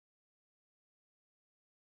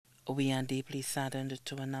We are deeply saddened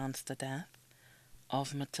to announce the death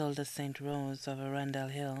of Mathilda St. Rose of Arundel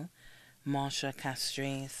Hill, Marsha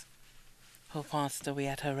Castries, who passed away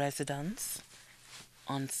at her residence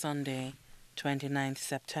on Sunday, 29th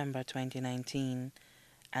September 2019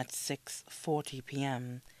 at 6:40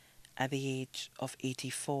 p.m. at the age of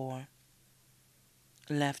 84.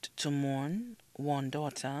 Left to mourn one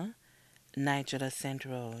daughter, Nigella St.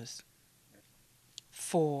 Rose,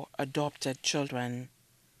 four adopted children,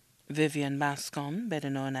 Vivian Bascom, better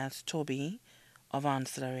known as Toby, of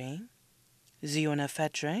Ancillary, Ziona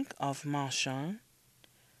Frederick of Marsha,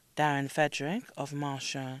 Darren Frederick of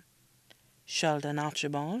Marsha, Sheldon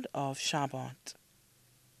Archibald of Shabbat,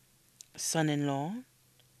 son-in-law,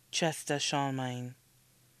 Chester Shalmine,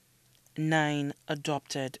 9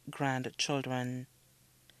 adopted grandchildren.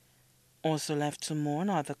 Also left to mourn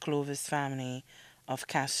are the Clovis family of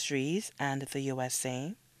Castries and the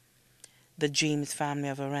USA, the James family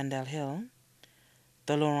of Arundel Hill,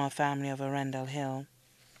 the Laurent family of Arundel Hill,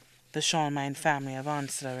 the Shalmine family of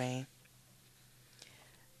Ancillary.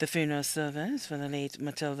 The funeral service for the late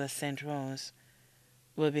Mathilda St. Rose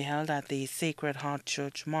will be held at the Sacred Heart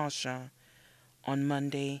Church, Marsha, on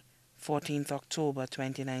Monday, 14th October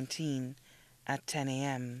 2019 at 10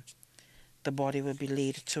 a.m. The body will be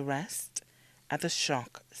laid to rest at the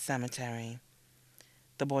Shock Cemetery.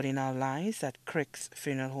 The body now lies at Crick's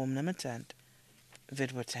Funeral Home Limited,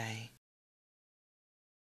 Vidwotay.